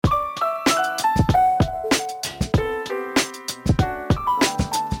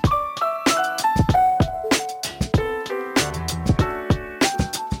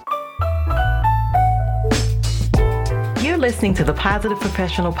listening to the Positive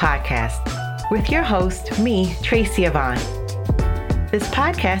Professional Podcast with your host, me, Tracy Yvonne. This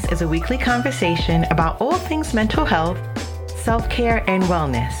podcast is a weekly conversation about all things mental health, self-care, and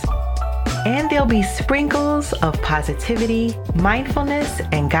wellness. And there'll be sprinkles of positivity, mindfulness,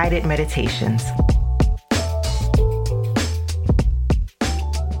 and guided meditations.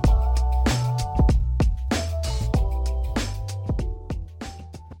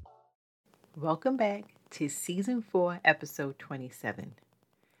 Welcome back to Season 4, Episode 27.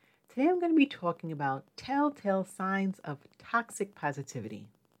 Today I'm going to be talking about telltale signs of toxic positivity.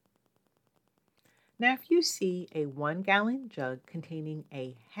 Now, if you see a 1-gallon jug containing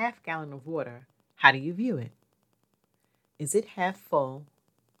a half gallon of water, how do you view it? Is it half full?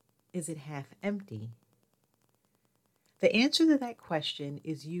 Is it half empty? The answer to that question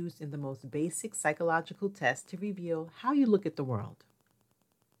is used in the most basic psychological test to reveal how you look at the world.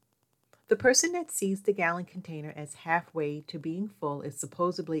 The person that sees the gallon container as halfway to being full is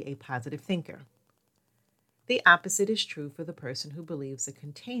supposedly a positive thinker. The opposite is true for the person who believes the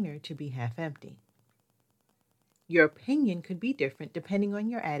container to be half empty. Your opinion could be different depending on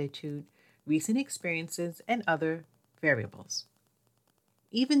your attitude, recent experiences, and other variables.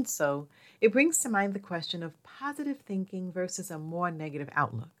 Even so, it brings to mind the question of positive thinking versus a more negative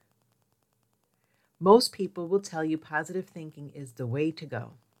outlook. Most people will tell you positive thinking is the way to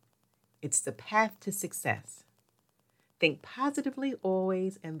go. It's the path to success. Think positively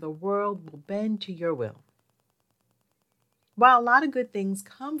always, and the world will bend to your will. While a lot of good things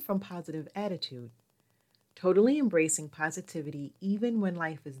come from positive attitude, totally embracing positivity even when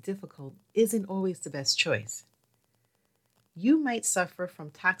life is difficult isn't always the best choice. You might suffer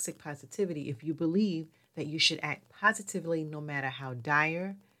from toxic positivity if you believe that you should act positively no matter how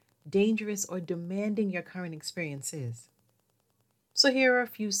dire, dangerous, or demanding your current experience is. So here are a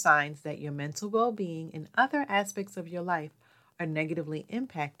few signs that your mental well-being and other aspects of your life are negatively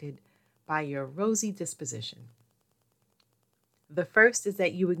impacted by your rosy disposition. The first is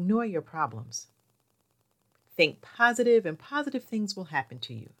that you ignore your problems. Think positive and positive things will happen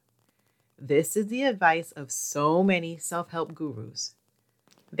to you. This is the advice of so many self-help gurus.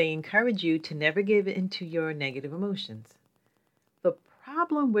 They encourage you to never give in to your negative emotions. The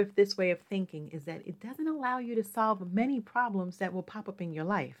problem with this way of thinking is that it doesn't allow you to solve many problems that will pop up in your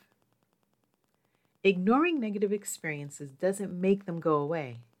life. Ignoring negative experiences doesn't make them go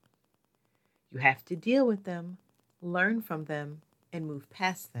away. You have to deal with them, learn from them, and move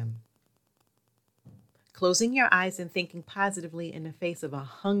past them. Closing your eyes and thinking positively in the face of a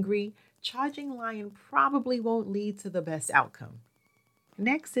hungry, charging lion probably won't lead to the best outcome.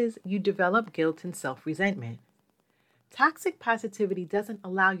 Next is you develop guilt and self-resentment. Toxic positivity doesn't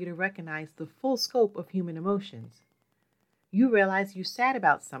allow you to recognize the full scope of human emotions. You realize you're sad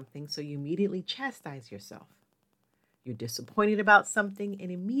about something, so you immediately chastise yourself. You're disappointed about something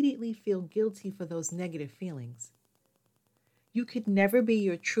and immediately feel guilty for those negative feelings. You could never be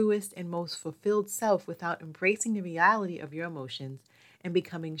your truest and most fulfilled self without embracing the reality of your emotions and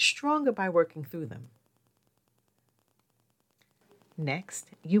becoming stronger by working through them. Next,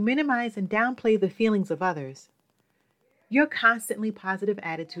 you minimize and downplay the feelings of others. Your constantly positive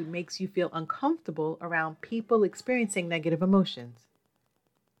attitude makes you feel uncomfortable around people experiencing negative emotions.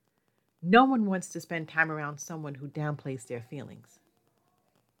 No one wants to spend time around someone who downplays their feelings.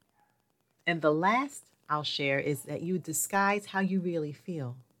 And the last I'll share is that you disguise how you really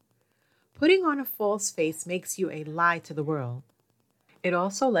feel. Putting on a false face makes you a lie to the world. It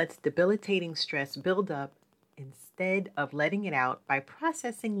also lets debilitating stress build up instead of letting it out by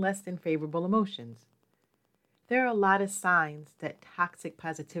processing less than favorable emotions. There are a lot of signs that toxic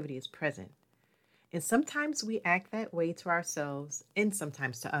positivity is present, and sometimes we act that way to ourselves and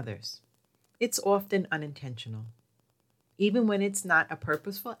sometimes to others. It's often unintentional. Even when it's not a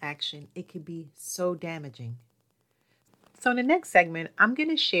purposeful action, it can be so damaging. So in the next segment, I'm going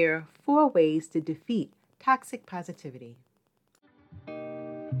to share 4 ways to defeat toxic positivity.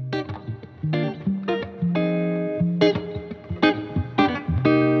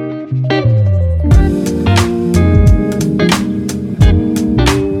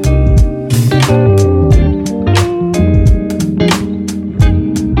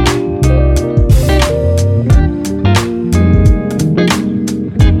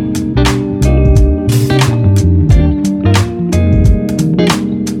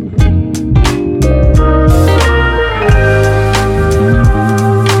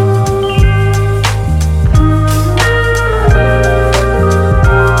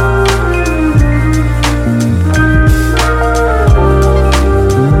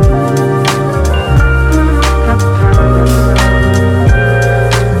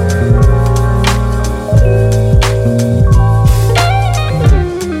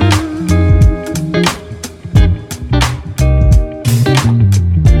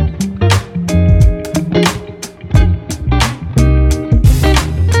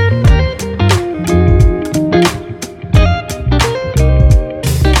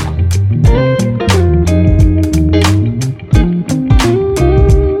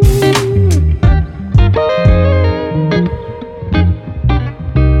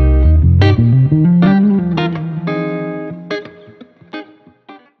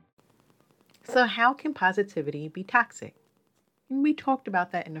 So how can positivity be toxic? And we talked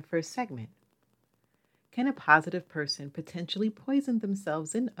about that in the first segment. Can a positive person potentially poison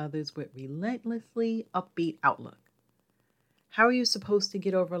themselves and others with relentlessly upbeat outlook? How are you supposed to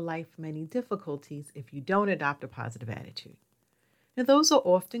get over life's many difficulties if you don't adopt a positive attitude? Now, those are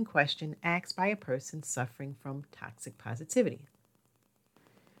often questions asked by a person suffering from toxic positivity.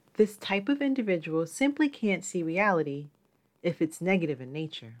 This type of individual simply can't see reality if it's negative in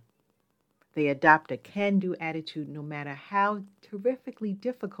nature. They adopt a can-do attitude no matter how terrifically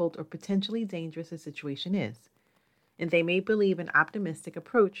difficult or potentially dangerous a situation is. And they may believe an optimistic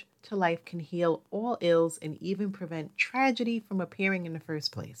approach to life can heal all ills and even prevent tragedy from appearing in the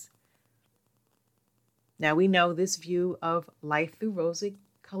first place. Now we know this view of life through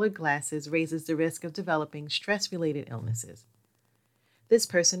rosy-colored glasses raises the risk of developing stress-related illnesses. This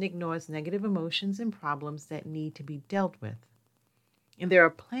person ignores negative emotions and problems that need to be dealt with. And there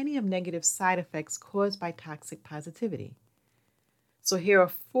are plenty of negative side effects caused by toxic positivity. So here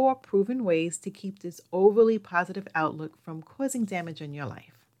are 4 proven ways to keep this overly positive outlook from causing damage in your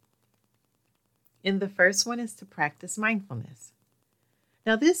life. And the first one is to practice mindfulness.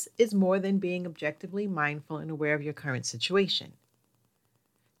 Now this is more than being objectively mindful and aware of your current situation.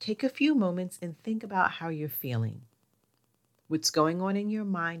 Take a few moments and think about how you're feeling. What's going on in your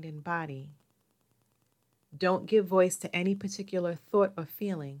mind and body? Don't give voice to any particular thought or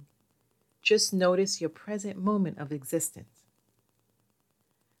feeling. Just notice your present moment of existence.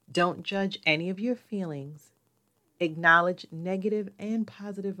 Don't judge any of your feelings. Acknowledge negative and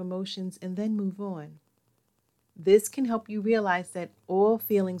positive emotions and then move on. This can help you realize that all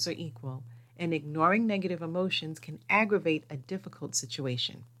feelings are equal, and ignoring negative emotions can aggravate a difficult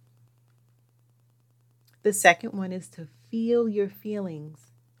situation. The second one is to feel your feelings.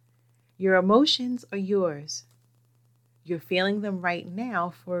 Your emotions are yours. You're feeling them right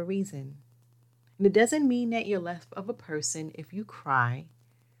now for a reason. And it doesn't mean that you're less of a person if you cry,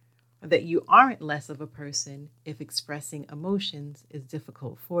 or that you aren't less of a person if expressing emotions is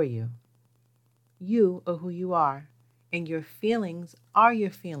difficult for you. You are who you are, and your feelings are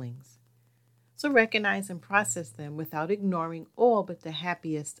your feelings. So recognize and process them without ignoring all but the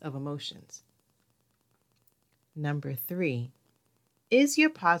happiest of emotions. Number 3. Is your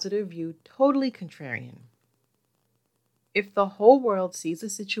positive view totally contrarian? If the whole world sees a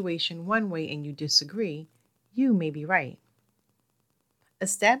situation one way and you disagree, you may be right.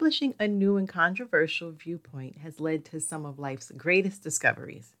 Establishing a new and controversial viewpoint has led to some of life's greatest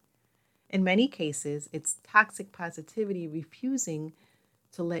discoveries. In many cases, it's toxic positivity refusing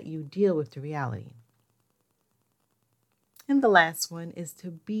to let you deal with the reality. And the last one is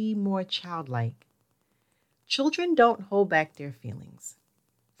to be more childlike. Children don't hold back their feelings.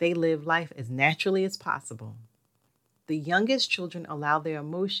 They live life as naturally as possible. The youngest children allow their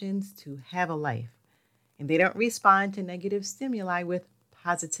emotions to have a life, and they don't respond to negative stimuli with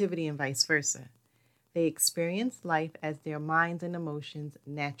positivity and vice versa. They experience life as their minds and emotions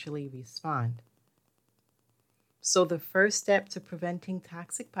naturally respond. So the first step to preventing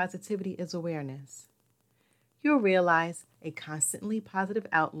toxic positivity is awareness. You'll realize a constantly positive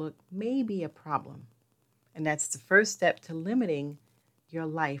outlook may be a problem. And that's the first step to limiting your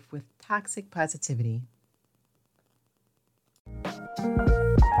life with toxic positivity.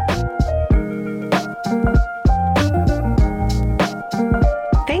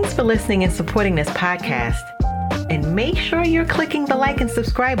 Thanks for listening and supporting this podcast. And make sure you're clicking the like and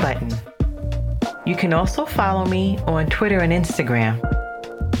subscribe button. You can also follow me on Twitter and Instagram.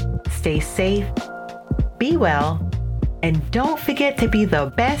 Stay safe, be well, and don't forget to be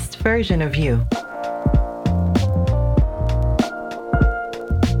the best version of you.